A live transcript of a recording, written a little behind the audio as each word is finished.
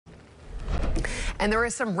And there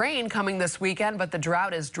is some rain coming this weekend, but the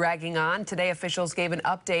drought is dragging on. Today, officials gave an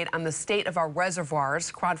update on the state of our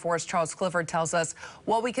reservoirs. KRON 4's Charles Clifford tells us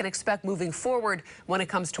what we can expect moving forward when it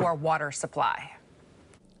comes to our water supply.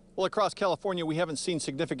 Well, across California, we haven't seen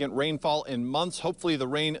significant rainfall in months. Hopefully the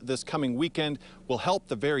rain this coming weekend will help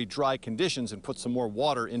the very dry conditions and put some more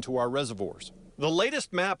water into our reservoirs. The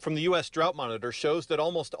latest map from the U.S. Drought Monitor shows that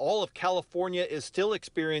almost all of California is still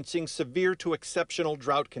experiencing severe to exceptional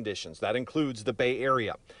drought conditions. That includes the Bay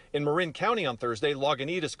Area. In Marin County on Thursday,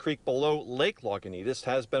 Lagunitas Creek below Lake Lagunitas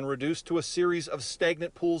has been reduced to a series of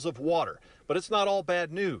stagnant pools of water. But it's not all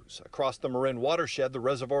bad news. Across the Marin watershed, the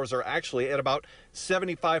reservoirs are actually at about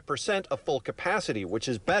 75% of full capacity, which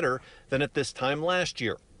is better than at this time last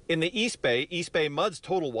year. In the East Bay Mud's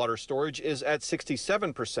total water storage is at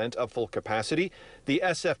 67% of full capacity. The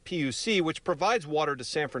SFPUC, which provides water to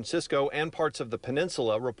San Francisco and parts of the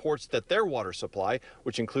peninsula, reports that their water supply,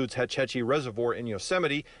 which includes Hetch Hetchy Reservoir in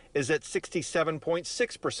Yosemite, is at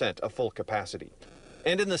 67.6% of full capacity.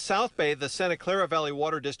 And in the South Bay, the Santa Clara Valley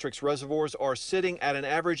Water District's reservoirs are sitting at an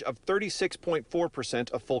average of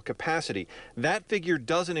 36.4% of full capacity. That figure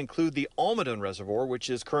doesn't include the Almaden Reservoir, which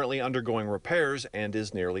is currently undergoing repairs and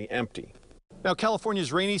is nearly empty. Now,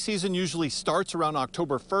 California's rainy season usually starts around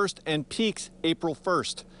October 1st and peaks April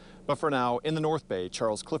 1st. But for now, in the North Bay,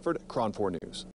 Charles Clifford, KRON 4 News.